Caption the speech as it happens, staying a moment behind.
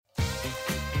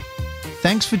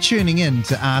Thanks for tuning in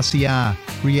to RCR,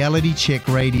 Reality Check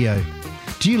Radio.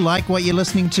 Do you like what you're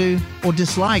listening to or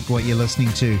dislike what you're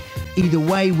listening to? Either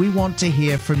way, we want to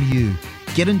hear from you.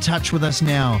 Get in touch with us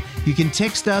now. You can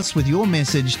text us with your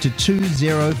message to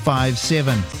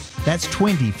 2057. That's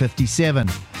 2057.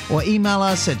 Or email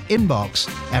us at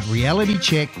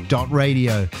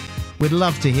inbox@realitycheck.radio. We'd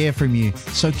love to hear from you,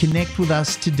 so connect with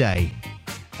us today.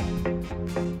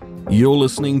 You're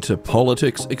listening to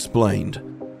Politics Explained.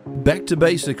 Back to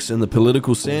basics in the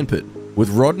political sandpit with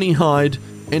Rodney Hyde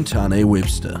and Tane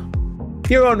Webster.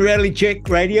 Here on Reality Check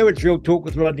Radio, it's Real Talk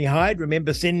with Rodney Hyde.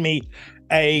 Remember, send me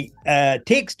a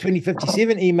text,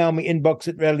 2057, email me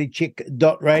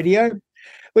inbox@realitycheck.radio.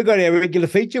 We've got our regular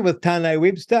feature with Tane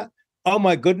Webster. Oh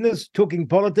my goodness, talking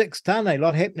politics. Tane, a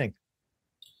lot happening.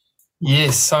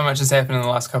 Yes, so much has happened in the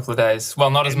last couple of days.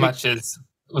 Well, not as much as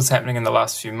was happening in the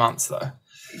last few months, though.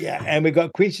 Yeah, and we've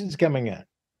got questions coming in.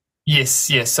 Yes.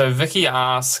 So Vicky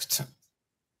asked,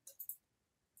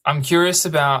 I'm curious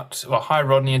about, hi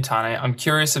Rodney and Tane, I'm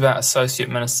curious about associate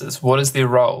ministers. What is their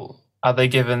role? Are they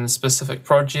given specific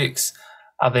projects?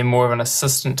 Are they more of an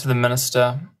assistant to the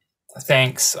minister?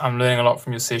 Thanks, I'm learning a lot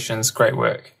from your sessions. Great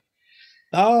work.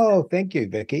 Oh, thank you,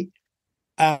 Vicky.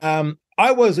 I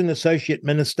was an associate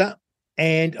minister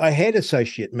and I had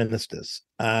associate ministers.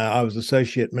 I was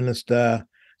associate minister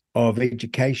of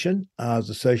Education. I was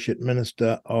Associate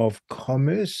Minister of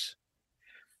Commerce,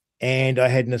 and I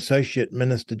had an Associate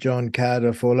Minister, John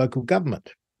Carter, for local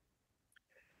government.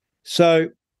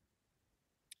 So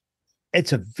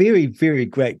it's a very, very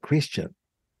great question.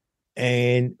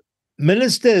 And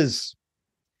ministers,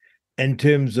 in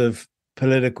terms of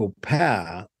political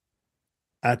power,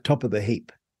 are top of the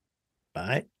heap,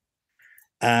 right?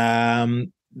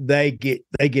 They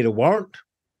get a warrant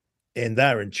and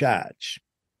they're in charge.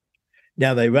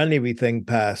 Now, they run everything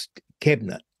past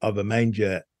cabinet of a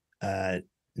major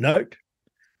note,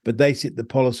 but they set the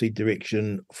policy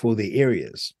direction for the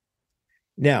areas.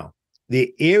 Now, their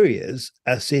areas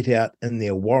are set out in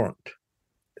their warrant.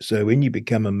 So when you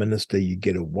become a minister, you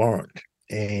get a warrant.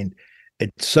 And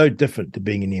it's so different to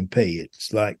being an MP.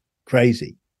 It's like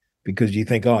crazy because you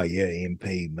think, oh, yeah,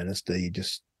 MP, minister,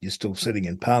 you're still sitting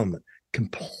in Parliament.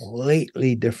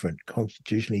 Completely different,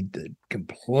 constitutionally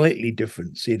completely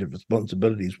different set of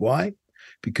responsibilities. Why?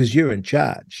 Because you're in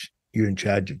charge. You're in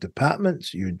charge of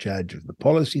departments. You're in charge of the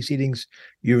policy settings.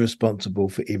 You're responsible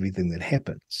for everything that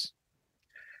happens.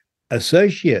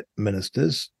 Associate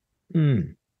ministers,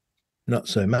 not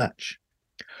so much.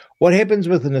 What happens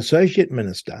with an associate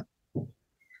minister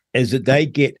is that they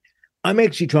get, I'm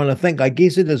actually trying to think, I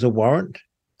guess it is a warrant.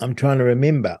 I'm trying to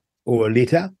remember, or a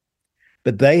letter.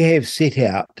 But they have set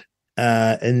out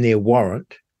in their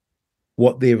warrant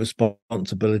what their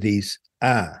responsibilities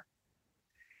are.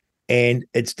 And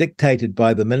it's dictated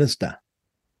by the minister.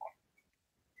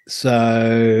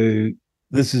 So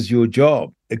this is your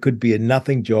job. It could be a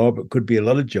nothing job. It could be a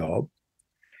lot of job.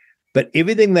 But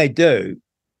everything they do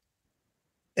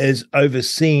is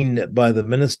overseen by the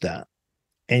minister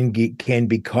and can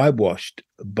be kiboshed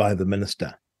by the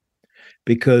minister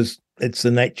because it's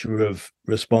the nature of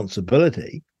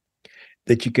responsibility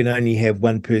that you can only have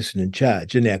one person in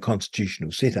charge in our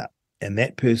constitutional setup, and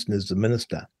that person is the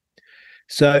minister.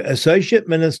 So associate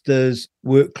ministers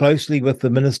work closely with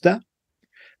the minister.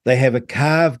 They have a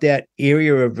carved out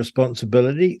area of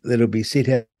responsibility that'll be set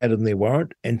out in their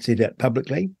warrant and set out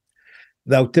publicly.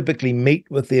 They'll typically meet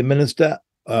with their minister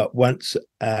once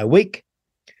a week,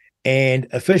 and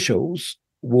officials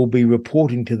will be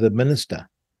reporting to the minister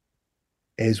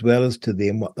as well as to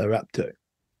them what they're up to.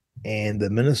 And the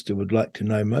minister would like to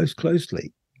know most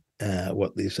closely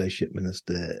what the associate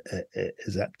minister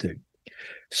is up to.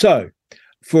 So,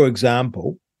 for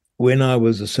example, when I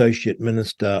was Associate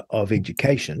Minister of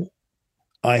Education,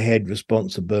 I had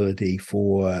responsibility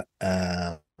for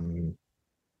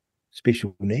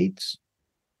special needs,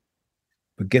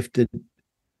 for the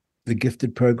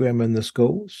gifted program in the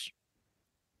schools,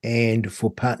 and for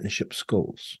partnership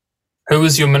schools. Who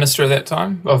was your minister at that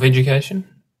time of education?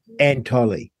 Anne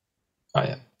Tolley. Oh,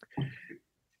 yeah.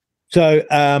 So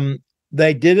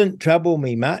they didn't trouble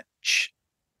me much,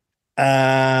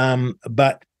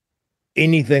 but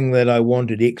anything that I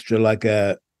wanted extra, like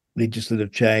a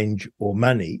legislative change or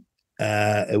money,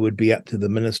 it would be up to the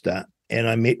minister. And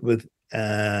I met with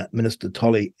Minister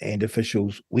Tolley and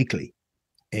officials weekly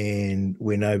and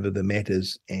went over the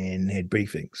matters and had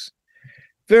briefings.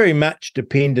 Very much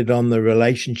depended on the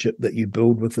relationship that you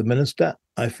build with the minister.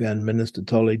 I found Minister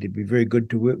Tolley to be very good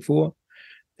to work for,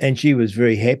 and she was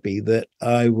very happy that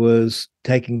I was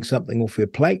taking something off her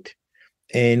plate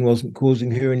and wasn't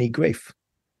causing her any grief.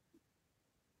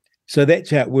 So that's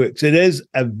how it works. It is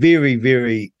a very,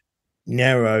 very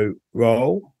narrow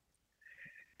role.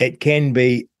 It can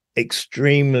be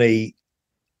extremely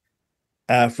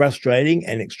frustrating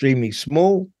and extremely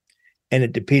small, and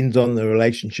it depends on the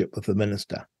relationship with the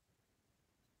minister.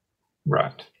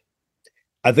 Right.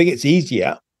 I think it's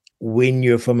easier when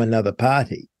you're from another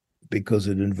party because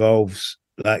it involves,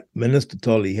 like Minister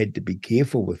Tolley had to be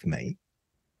careful with me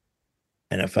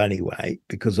in a funny way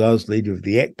because I was leader of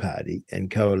the ACT Party in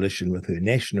coalition with her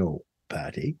national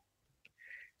party.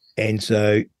 And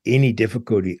so any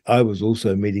difficulty, I was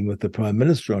also meeting with the Prime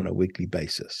Minister on a weekly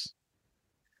basis.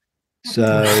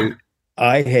 So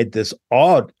I had this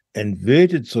odd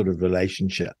inverted sort of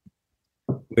relationship,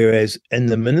 whereas in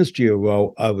the ministerial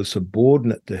role, I was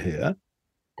subordinate to her,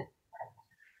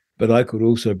 but I could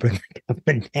also bring the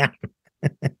government down.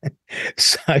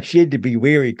 So she had to be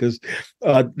wary because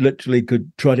I literally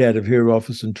could trot out of her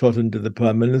office and trot into the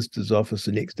Prime Minister's office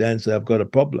the next day and say, I've got a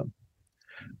problem.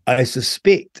 I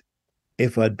suspect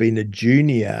if I'd been a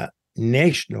junior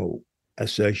national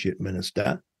associate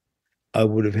minister, I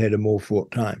would have had a more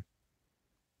fraught time.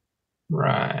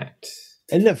 Right.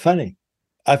 Isn't it funny?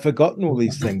 I've forgotten all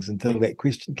these things until that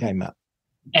question came up.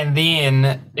 And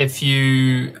then if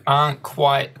you aren't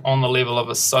quite on the level of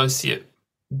associate,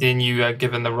 then you are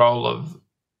given the role of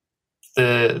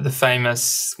the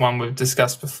famous one we've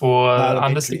discussed before,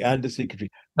 undersecretary.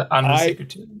 The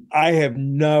undersecretary. I have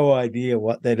no idea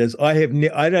what that is. I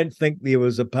don't think there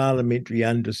was a parliamentary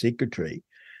undersecretary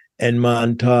in my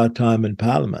entire time in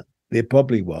Parliament. There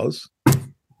probably was,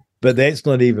 but that's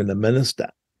not even a minister.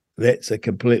 That's a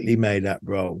completely made up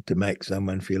role to make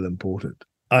someone feel important.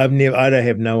 I don't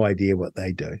have no idea what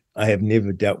they do. I have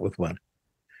never dealt with one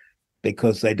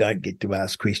because they don't get to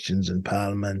ask questions in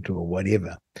Parliament or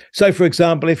whatever. So, for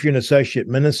example, if you're an associate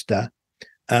minister,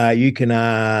 you can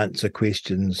answer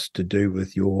questions to do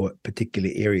with your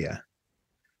particular area.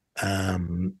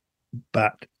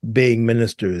 But being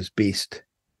minister is best.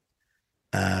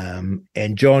 And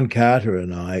John Carter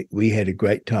and we had a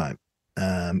great time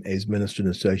as minister and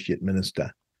associate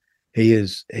minister.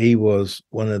 He was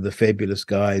one of the fabulous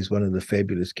guys, one of the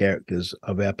fabulous characters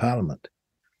of our Parliament.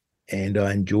 And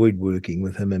I enjoyed working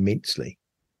with him immensely.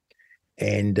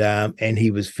 And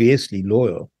he was fiercely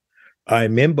loyal. I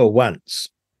remember once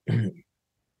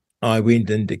I went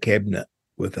into cabinet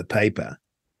with a paper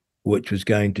which was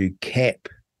going to cap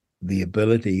the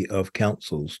ability of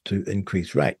councils to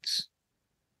increase rates.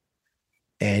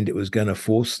 And it was going to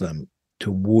force them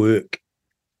to work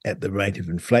at the rate of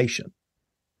inflation.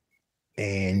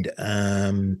 And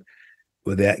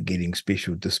without getting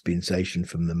special dispensation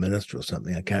from the minister or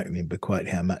something, I can't remember quite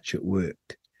how much it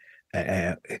worked,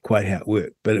 but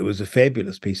it was a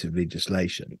fabulous piece of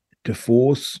legislation to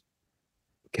force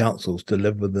councils to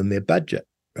live within their budget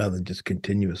rather than just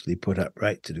continuously put up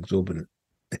rates at exorbitant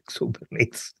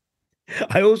rates.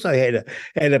 I also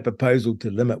had a proposal to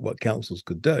limit what councils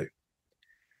could do.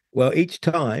 Well, each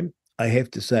time I have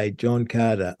to say, John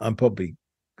Carter, I'm probably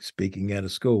speaking out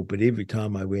of school, but every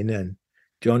time I went in,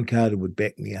 John Carter would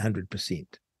back me 100%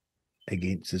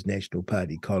 against his National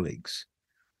Party colleagues.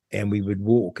 And we would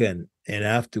walk in, and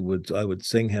afterwards I would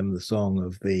sing him the song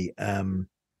of the,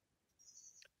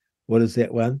 what is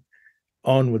that one?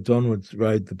 Onwards, onwards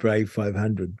rode the brave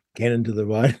 500, cannon to the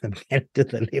right and cannon to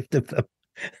the left of them.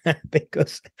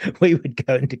 Because we would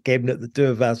go into cabinet, the two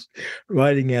of us,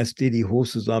 riding our steady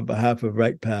horses on behalf of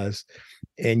ratepayers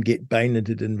and get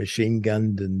bayoneted and machine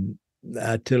gunned and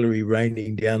artillery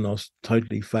raining down us,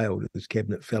 totally failed as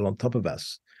cabinet fell on top of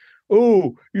us.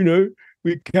 Oh,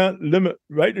 we can't limit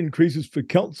rate increases for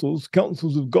councils.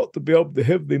 Councils have got to be able to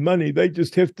have their money. They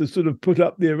just have to sort of put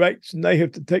up their rates and they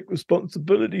have to take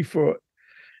responsibility for it.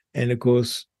 And of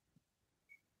course,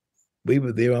 we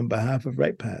were there on behalf of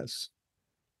ratepayers,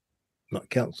 not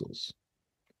councils.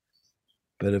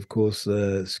 But of course,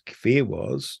 the fear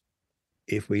was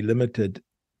if we limited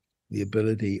the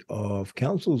ability of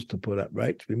councils to put up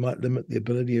rates, we might limit the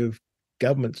ability of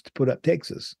governments to put up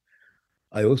taxes.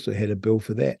 I also had a bill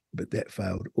for that, but that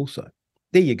failed also.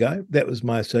 There you go. That was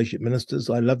my associate ministers.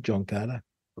 I love John Carter.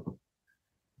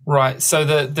 Right. So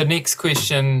the next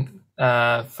question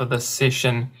for this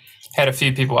session had a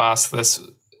few people ask this,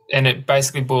 and it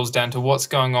basically boils down to what's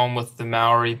going on with the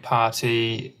Maori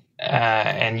Party.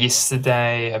 And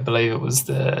yesterday, I believe it was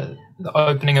the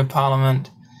opening of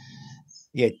Parliament.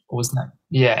 Yeah, wasn't it?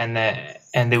 Yeah,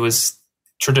 and there was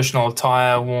traditional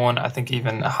attire worn. I think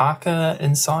even a haka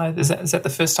inside. Is that the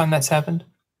first time that's happened?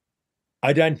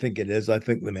 I don't think it is. I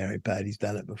think the Maori Party's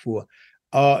done it before.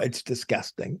 Oh, it's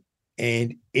disgusting.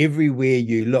 And everywhere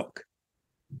you look,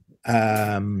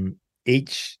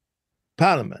 each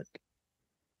Parliament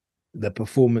the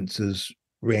performances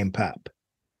ramp up.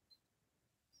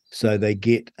 So they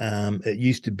get, it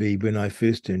used to be when I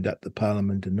first turned up the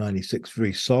Parliament in 96,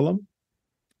 very solemn,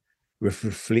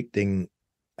 reflecting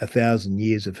 1,000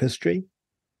 years of history.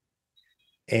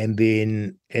 And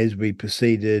then as we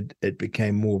proceeded, it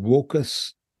became more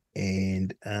raucous,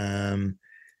 and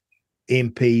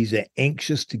MPs are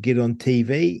anxious to get on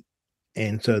TV.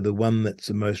 And so the one that's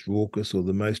the most raucous or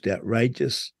the most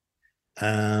outrageous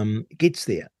gets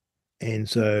there. And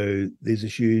so there's a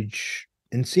huge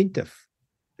incentive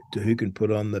to who can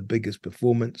put on the biggest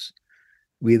performance,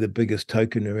 wear the biggest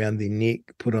token around their neck,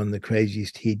 put on the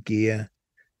craziest headgear,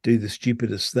 do the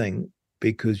stupidest thing,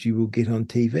 because you will get on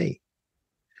TV.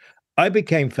 I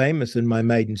became famous in my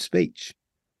maiden speech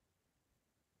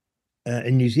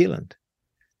in New Zealand,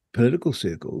 political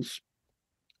circles,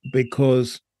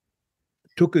 because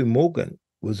Tuku Morgan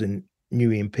was a new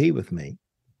MP with me,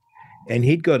 and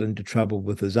he'd got into trouble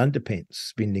with his underpants,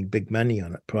 spending big money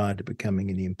on it prior to becoming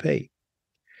an MP.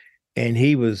 And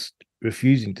he was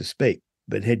refusing to speak,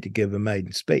 but had to give a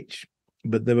maiden speech.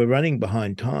 But they were running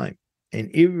behind time,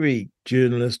 and every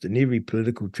journalist and every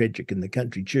political tragic in the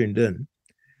country tuned in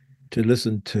to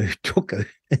listen to Tuku,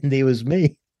 and there was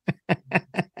me.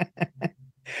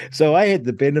 So I had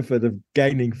the benefit of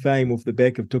gaining fame off the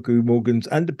back of Tuku Morgan's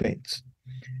underpants.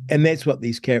 And that's what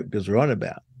these characters are on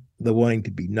about. They're wanting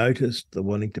to be noticed, they're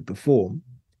wanting to perform.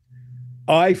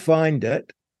 I find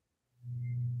it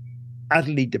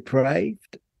utterly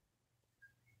depraved,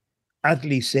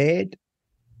 utterly sad,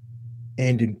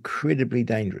 and incredibly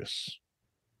dangerous,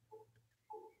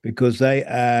 because they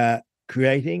are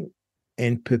creating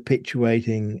and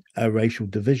perpetuating a racial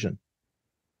division.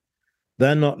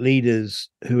 They're not leaders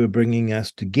who are bringing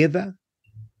us together,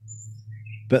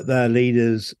 but they're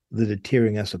leaders that are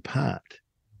tearing us apart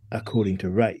according to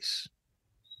race.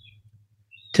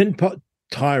 Tin pot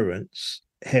tyrants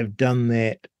have done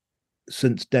that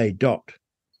since day dot.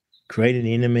 Create an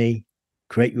enemy,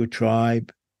 create your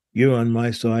tribe, you're on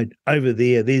my side, over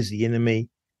there, there's the enemy,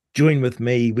 join with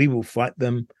me, we will fight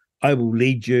them, I will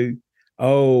lead you.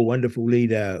 Oh, wonderful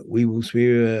leader, we will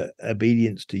swear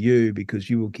obedience to you because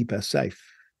you will keep us safe.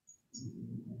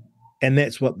 And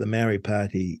that's what the Maori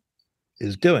Party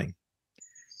is doing.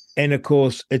 And of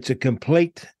course, it's a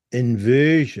complete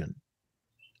inversion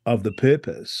of the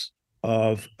purpose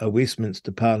of a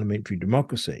Westminster parliamentary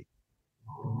democracy,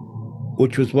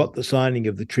 which was what the signing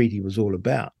of the treaty was all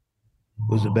about.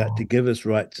 It was about to give us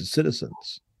rights as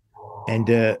citizens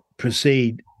and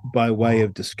proceed by way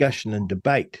of discussion and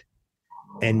debate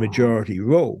and majority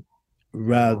rule,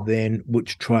 rather than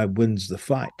which tribe wins the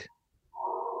fight.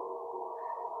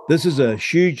 This is a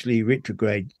hugely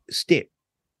retrograde step.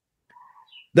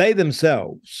 They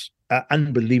themselves are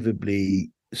unbelievably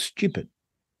stupid,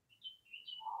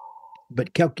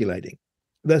 but calculating.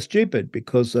 They're stupid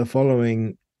because they're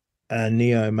following a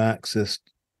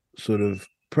neo-Marxist sort of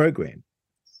program,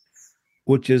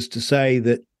 which is to say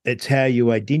that it's how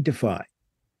you identify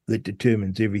that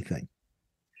determines everything,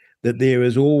 that there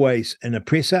is always an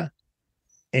oppressor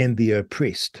and the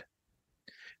oppressed.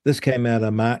 This came out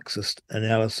of Marxist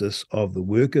analysis of the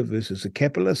worker versus the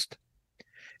capitalist,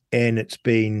 and it's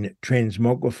been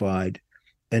transmogrified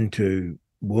into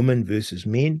women versus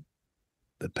men,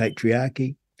 the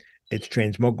patriarchy. It's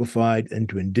transmogrified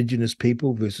into indigenous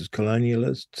people versus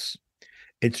colonialists.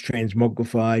 It's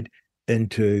transmogrified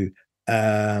into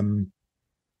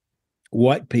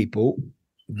white people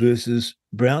versus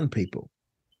brown people.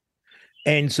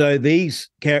 And so these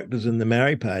characters in the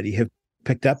Maori Party have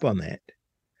picked up on that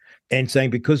and saying,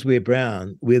 because we're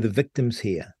brown, we're the victims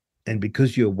here. And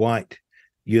because you're white,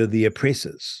 you're the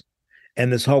oppressors.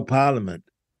 And this whole parliament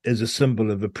is a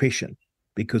symbol of oppression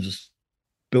because it's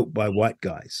built by white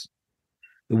guys,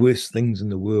 the worst things in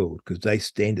the world, because they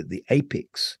stand at the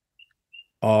apex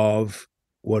of,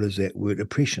 what is that word,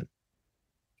 oppression.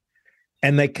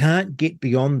 And they can't get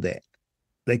beyond that.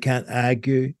 They can't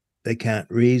argue, they can't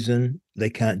reason, they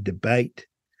can't debate,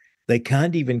 they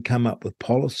can't even come up with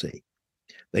policy.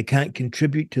 They can't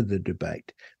contribute to the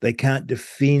debate. They can't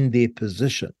defend their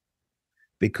position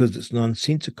because it's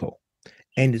nonsensical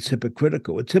and it's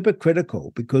hypocritical. It's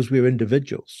hypocritical because we're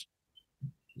individuals.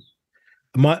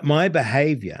 My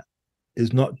behavior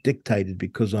is not dictated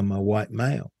because I'm a white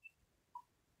male.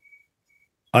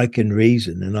 I can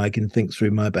reason and I can think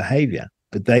through my behavior,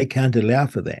 but they can't allow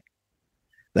for that.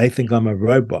 They think I'm a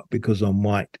robot because I'm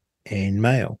white and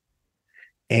male.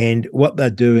 And what they're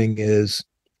doing is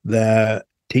they're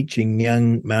teaching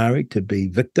young Maori to be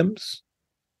victims,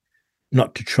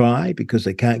 not to try because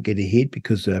they can't get ahead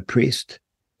because they're oppressed,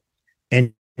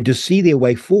 and to see their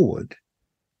way forward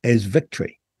as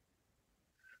victory.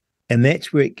 And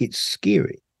that's where it gets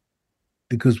scary,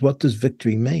 because what does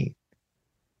victory mean?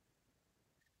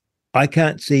 I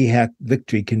can't see how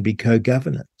victory can be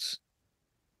co-governance,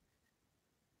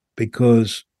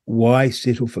 because why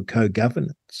settle for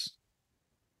co-governance?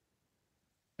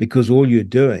 Because all you're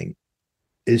doing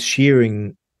is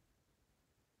sharing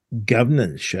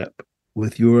governorship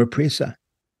with your oppressor.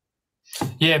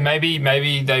 Yeah,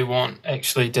 maybe they want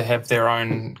actually to have their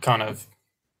own kind of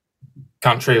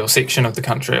country or section of the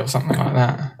country or something like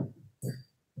that.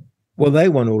 Well, they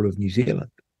want all of New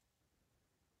Zealand.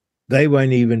 They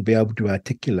won't even be able to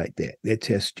articulate that. That's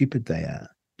how stupid they are.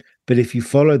 But if you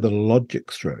follow the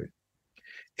logic through,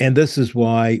 and this is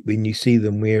why when you see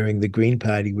them wearing, the Green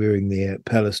Party wearing their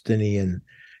Palestinian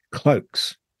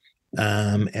cloaks,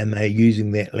 and they're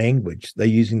using that language, they're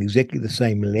using exactly the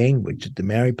same language that the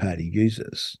Maori Party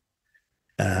uses.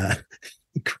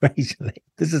 Crazily,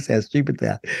 this is how stupid they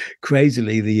are.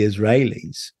 Crazily, the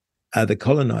Israelis are the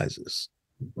colonizers,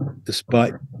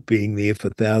 despite being there for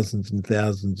thousands and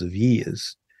thousands of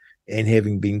years and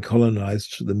having been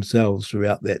colonized themselves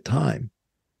throughout that time.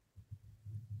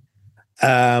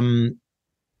 And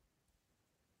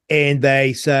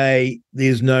they say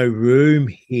there's no room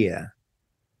here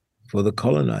for the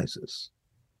colonizers.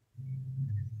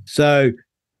 So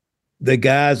the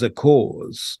Gaza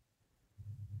cause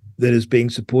that is being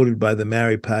supported by the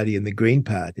Maori Party and the Green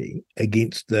Party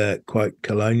against the, quote,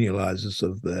 colonializers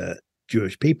of the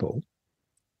Jewish people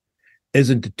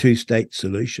isn't a two-state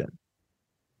solution,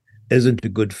 isn't a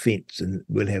good fence, and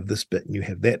we'll have this bit and you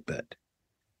have that bit.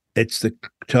 It's the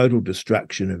total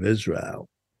destruction of Israel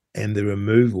and the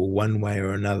removal one way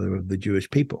or another of the Jewish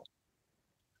people.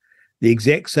 The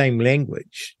exact same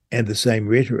language and the same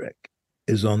rhetoric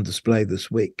is on display this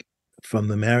week from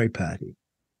the Maori Party.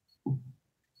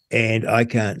 And I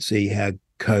can't see how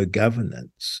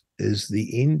co-governance is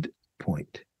the end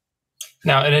point.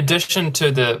 Now, in addition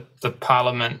to the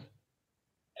Parliament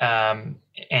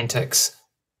antics,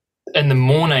 in the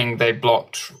morning they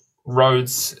blocked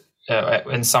roads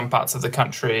in some parts of the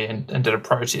country and did a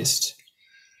protest.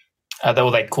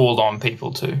 They called on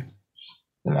people to.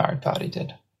 The Maori Party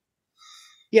did.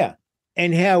 Yeah,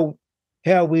 and how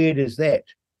weird is that?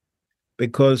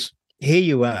 Because here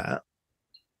you are,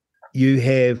 you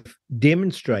have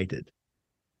demonstrated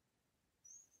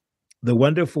the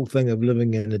wonderful thing of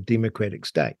living in a democratic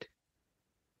state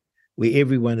where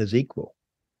everyone is equal,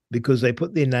 because they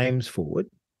put their names forward,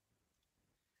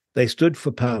 they stood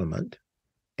for Parliament,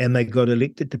 and they got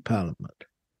elected to Parliament,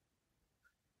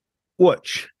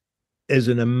 which is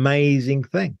an amazing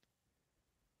thing,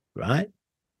 right?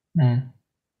 Mm.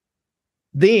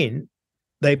 Then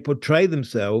they portray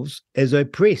themselves as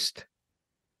oppressed.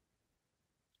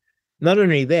 Not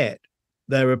only that,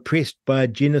 they're oppressed by a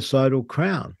genocidal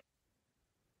crown.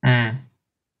 Mm.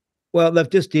 Well, they've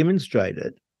just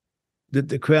demonstrated that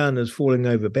the crown is falling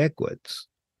over backwards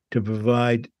to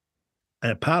provide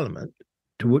a parliament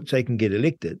to which they can get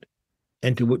elected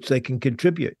and to which they can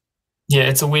contribute. Yeah,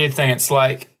 it's a weird thing. It's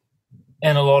like,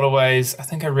 in a lot of ways, I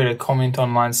think I read a comment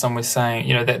online somewhere saying,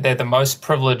 that they're the most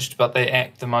privileged, but they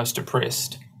act the most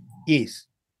oppressed. Yes,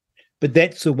 but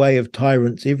that's the way of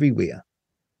tyrants everywhere.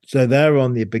 So they're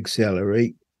on their big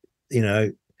salary.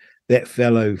 That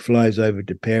fellow flies over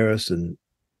to Paris and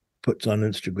puts on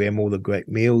Instagram all the great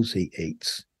meals he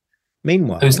eats.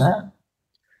 Meanwhile, who's that?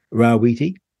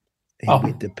 Rawiti. He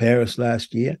went to Paris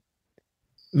last year.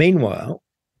 Meanwhile,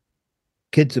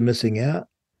 kids are missing out.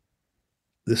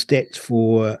 The stats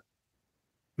for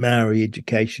Maori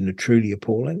education are truly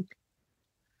appalling.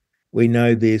 We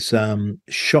know there's some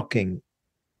shocking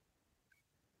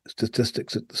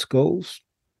statistics at the schools.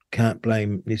 Can't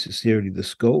blame necessarily the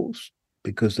schools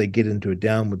because they get into a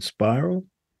downward spiral.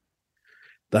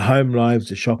 The home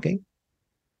lives are shocking.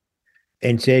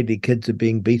 And sadly, kids are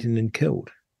being beaten and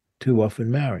killed, too often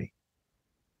Maori.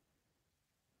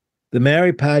 The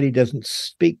Maori Party doesn't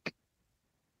speak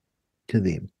to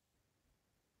them.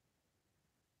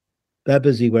 They're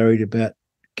busy worried about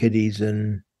kiddies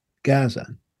in Gaza,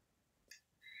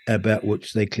 about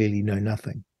which they clearly know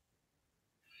nothing.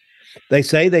 They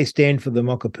say they stand for the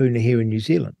Mokopuna here in New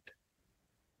Zealand,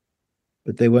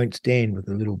 but they won't stand with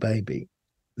a little baby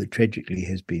that tragically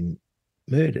has been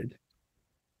murdered,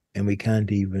 and they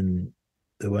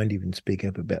won't even speak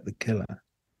up about the killer.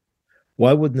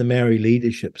 Why wouldn't the Maori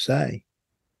leadership say,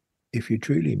 if you're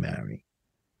truly Maori,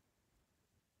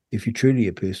 if you're truly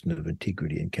a person of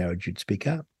integrity and courage, you'd speak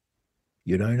up,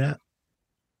 you'd own up?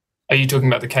 Are you talking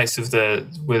about the case of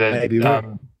Baby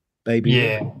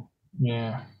yeah, Rook.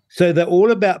 yeah. So they're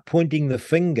all about pointing the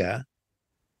finger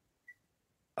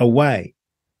away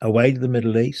to the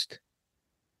Middle East,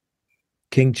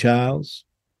 King Charles,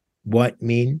 white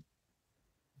men,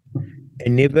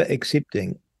 and never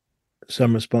accepting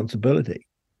some responsibility.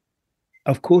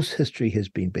 Of course, history has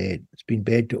been bad. It's been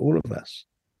bad to all of us.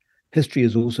 History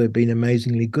has also been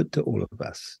amazingly good to all of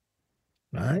us,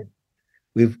 right?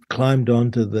 We've climbed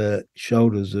onto the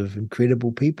shoulders of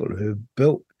incredible people who have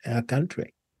built our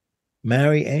country,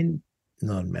 Maori and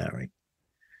non-Maori,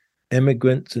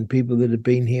 immigrants and people that have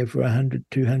been here for 100,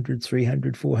 200,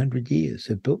 300, 400 years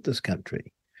have built this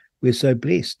country. We're so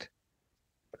blessed.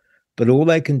 But all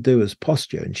they can do is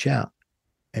posture and shout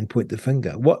and point the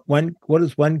finger. What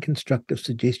is one constructive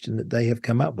suggestion that they have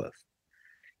come up with?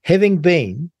 Having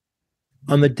been,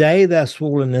 on the day they're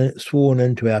sworn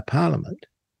into our parliament,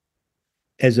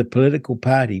 as a political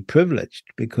party privileged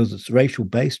because it's a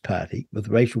racial-based party with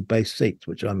racial-based seats,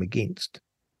 which I'm against,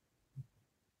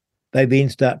 they then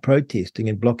start protesting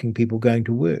and blocking people going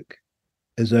to work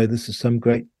as though this is some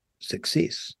great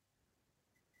success.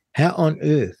 How on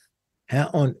earth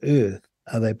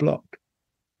are they blocked?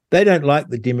 They don't like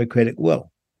the democratic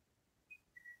will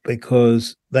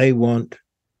because they want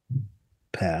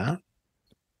power.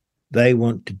 They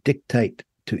want to dictate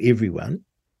to everyone.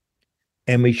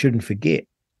 And we shouldn't forget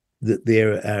that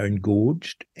there are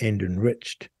engorged and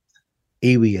enriched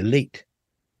iwi elite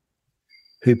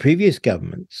who previous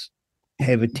governments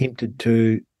have attempted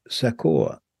to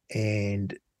succour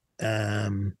and,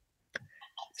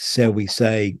 shall we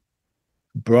say,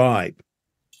 bribe,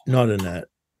 not in a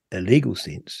legal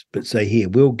sense, but say, here,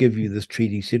 we'll give you this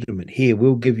treaty settlement. Here,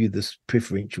 we'll give you this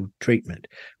preferential treatment.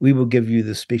 We will give you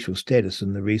this special status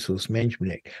in the Resource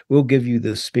Management Act. We'll give you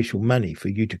this special money for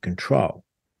you to control.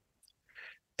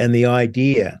 And the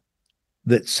idea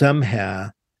that somehow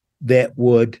that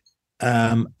would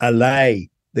allay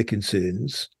the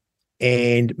concerns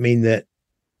and mean that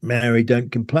Maori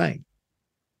don't complain.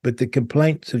 But the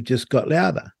complaints have just got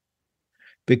louder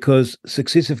because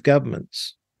successive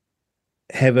governments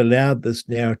have allowed this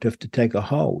narrative to take a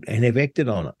hold and have acted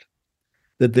on it,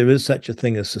 that there is such a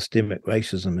thing as systemic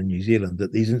racism in New Zealand,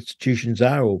 that these institutions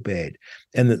are all bad,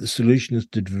 and that the solution is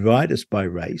to divide us by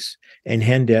race and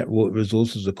hand out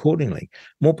resources accordingly,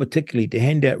 more particularly to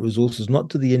hand out resources not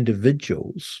to the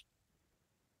individuals,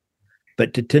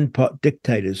 but to tin pot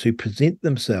dictators who present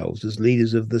themselves as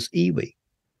leaders of this iwi,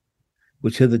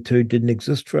 which hitherto didn't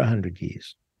exist for 100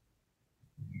 years.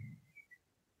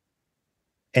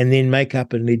 And then make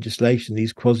up in legislation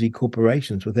these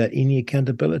quasi-corporations without any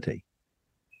accountability.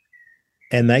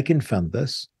 And they can fund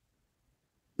this,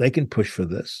 they can push for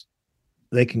this,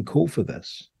 they can call for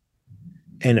this.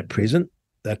 And at present,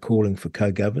 they're calling for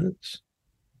co-governance,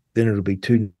 then it'll be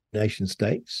 2 nation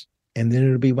states, and then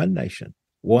it'll be 1 nation.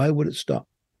 Why would it stop?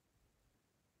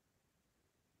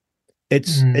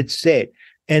 It's sad.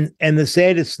 And the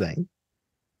saddest thing,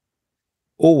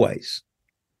 always,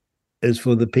 is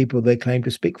for the people they claim to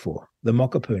speak for, the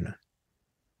Mokopuna.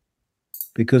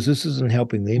 Because this isn't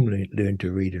helping them learn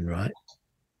to read and write.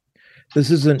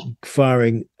 This isn't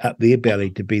firing up their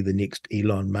belly to be the next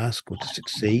Elon Musk or to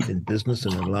succeed in business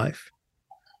and in life,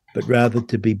 but rather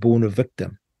to be born a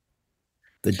victim.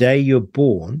 The day you're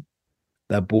born,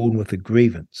 they're born with a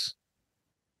grievance.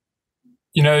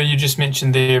 You know, you just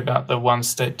mentioned there about the 1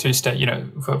 state, 2 state, you know,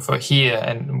 for here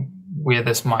and where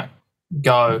this might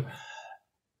go.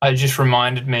 It just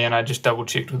reminded me, and I just double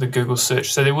checked with a Google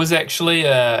search. So there was actually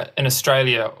in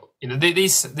Australia, you know,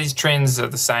 these trends are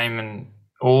the same in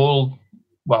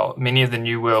many of the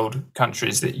New World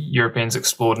countries that Europeans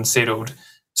explored and settled,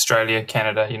 Australia,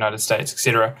 Canada, United States,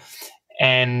 etc.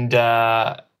 And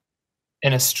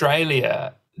in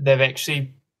Australia, they've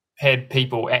actually had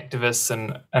people, activists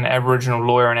and an Aboriginal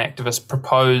lawyer and activist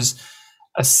propose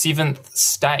a 7th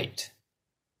state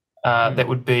that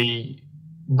would be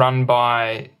run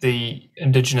by the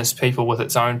Indigenous people with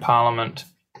its own parliament.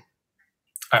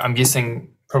 I'm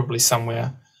guessing probably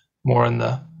somewhere more in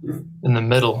the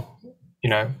middle, you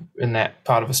know, in that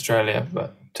part of Australia.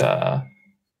 But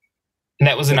and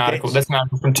that was an article. That's an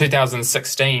article from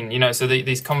 2016. You know, so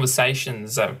these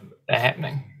conversations are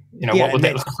happening. You know, what would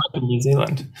that look like in New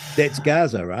Zealand? That's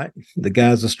Gaza, right? The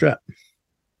Gaza Strip.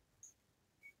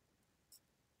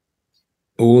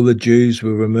 All the Jews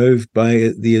were removed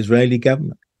by the Israeli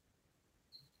government.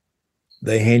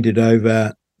 They handed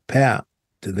over power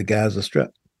to the Gaza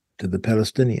Strip, to the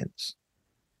Palestinians.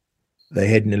 They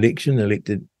had an election,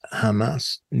 elected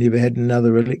Hamas, never had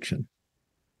another election.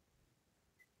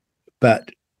 But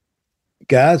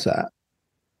Gaza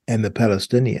and the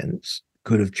Palestinians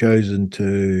could have chosen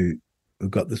to, we've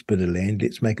got this bit of land,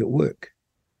 let's make it work.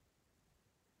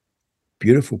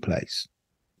 Beautiful place.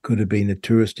 Could have been a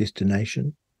tourist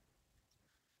destination.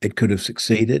 It could have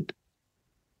succeeded.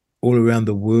 all around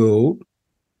the world,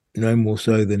 no more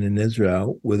so than in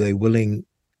Israel, were they willing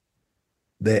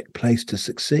that place to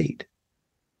succeed.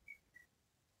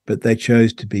 But they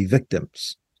chose to be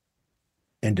victims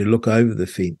and to look over the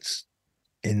fence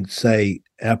and say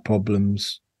our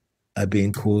problems are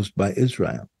being caused by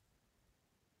Israel,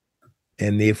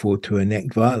 and therefore to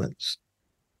enact violence.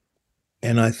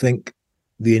 And I think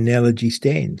the analogy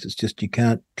stands. It's just you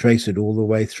can't trace it all the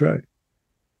way through.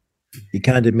 You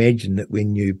can't imagine that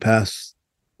when you pass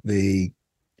the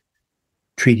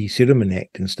Treaty Settlement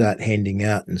Act and start handing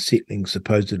out and settling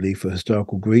supposedly for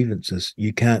historical grievances,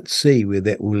 you can't see where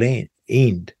that will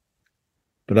end.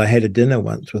 But I had a dinner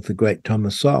once with the great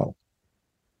Thomas Sowell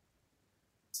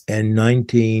in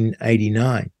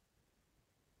 1989,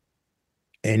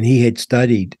 and he had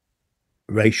studied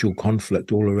racial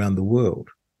conflict all around the world.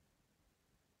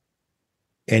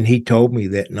 And he told me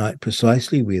that night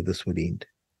precisely where this would end.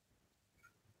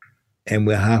 And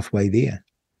we're halfway there.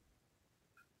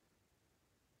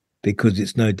 Because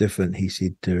it's no different, he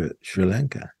said, to Sri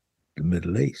Lanka, the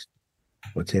Middle East,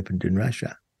 what's happened in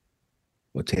Russia,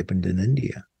 what's happened in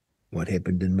India, what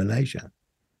happened in Malaysia.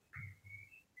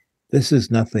 This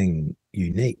is nothing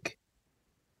unique.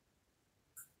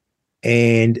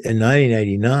 And in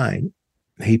 1989,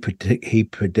 he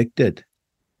predicted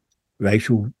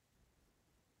racial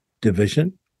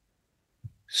division,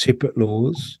 separate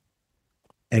laws,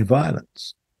 and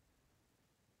violence.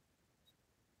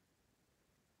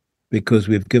 Because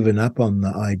we've given up on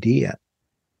the idea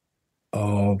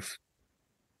of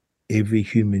every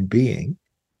human being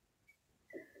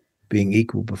being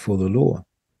equal before the law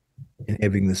and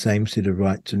having the same set of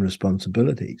rights and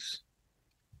responsibilities.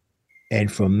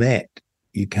 And from that,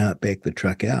 you can't back the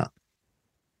truck out.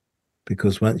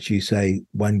 Because once you say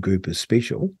one group is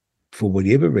special, for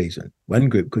whatever reason, one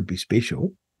group could be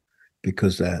special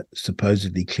because they're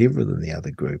supposedly cleverer than the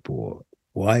other group or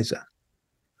wiser.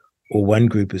 Or one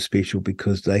group is special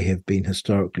because they have been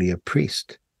historically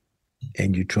oppressed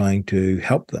and you're trying to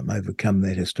help them overcome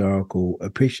that historical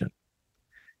oppression.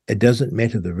 It doesn't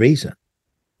matter the reason.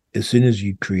 As soon as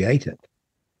you create it,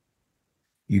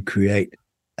 you create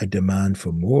a demand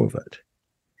for more of it.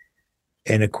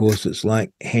 And of course, it's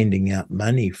like handing out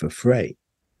money for free.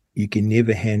 You can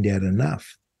never hand out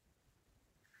enough.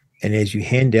 And as you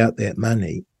hand out that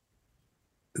money,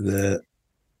 let's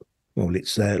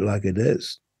say it like it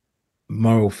is,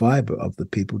 moral fiber of the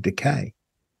people decay,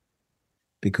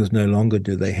 because no longer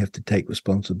do they have to take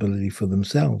responsibility for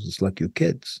themselves. It's like your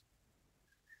kids.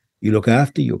 You look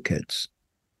after your kids,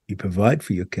 you provide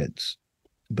for your kids,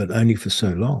 but only for so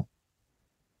long,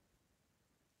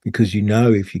 because you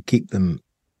know if you keep them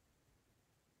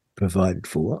provided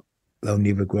for, they'll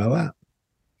never grow up.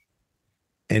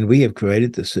 And we have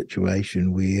created this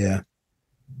situation where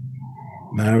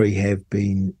Maori have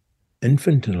been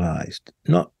infantilized,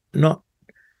 not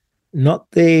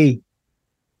the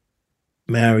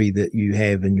Maori that you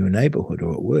have in your neighborhood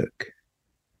or at work,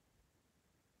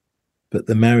 but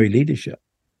the Maori leadership,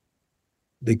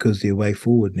 because their way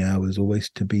forward now is always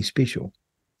to be special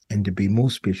and to be more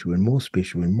special and more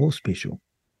special and more special.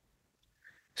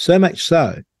 So much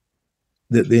so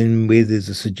that then where there's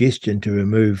a suggestion to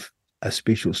remove a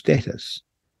special status,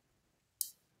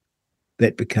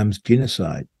 that becomes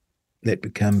genocide, that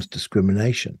becomes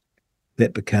discrimination,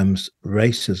 that becomes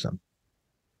racism.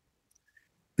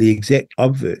 The exact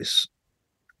obverse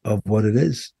of what it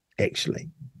is, actually,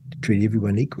 to treat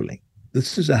everyone equally.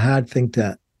 This is a hard thing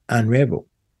to unravel.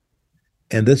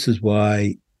 And this is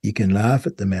why you can laugh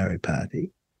at the Maori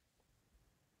Party,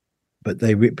 but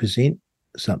they represent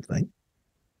something.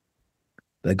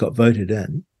 They got voted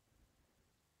in.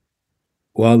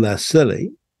 While they're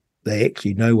silly, they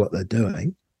actually know what they're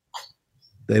doing.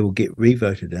 They will get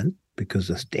re-voted in because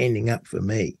they're standing up for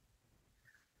me.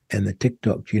 And the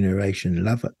TikTok generation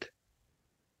love it.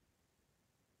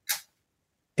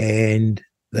 And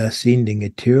they're sending a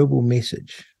terrible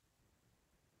message.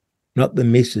 Not the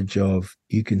message of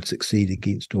you can succeed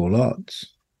against all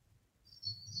odds,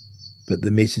 but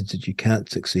the message that you can't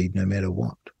succeed no matter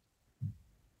what.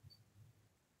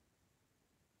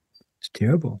 It's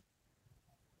terrible.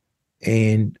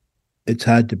 And it's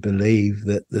hard to believe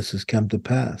that this has come to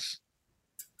pass.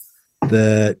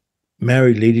 The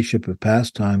Maori leadership of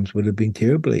past times would have been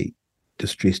terribly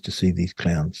distressed to see these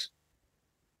clowns.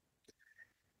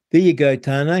 There you go,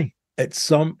 Tane.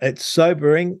 It's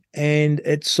sobering and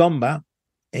it's somber.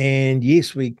 And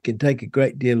yes, we can take a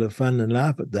great deal of fun and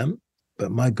laugh at them. But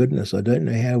my goodness, I don't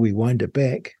know how we wind it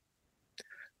back.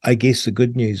 I guess the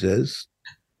good news is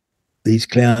these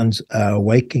clowns are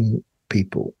waking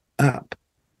people up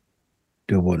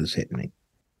to what is happening.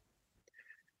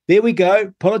 there we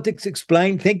go. Politics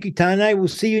Explained. Thank you, Tane. We'll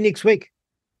see you next week.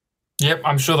 Yep,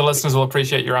 I'm sure the listeners will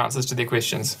appreciate your answers to their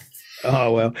questions.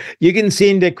 Oh, well, you can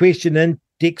send a question in,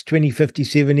 text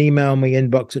 2057, email me,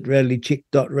 inbox at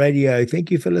realitycheck.radio.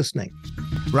 Thank you for listening.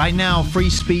 Right now, free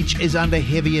speech is under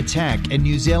heavy attack in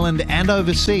New Zealand and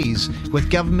overseas,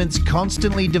 with governments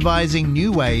constantly devising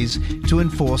new ways to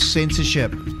enforce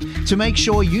censorship. To make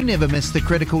sure you never miss the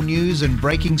critical news and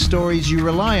breaking stories you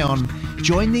rely on,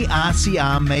 join the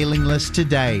RCR mailing list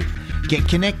today. Get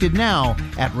connected now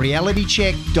at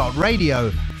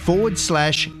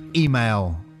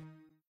realitycheck.radio/email.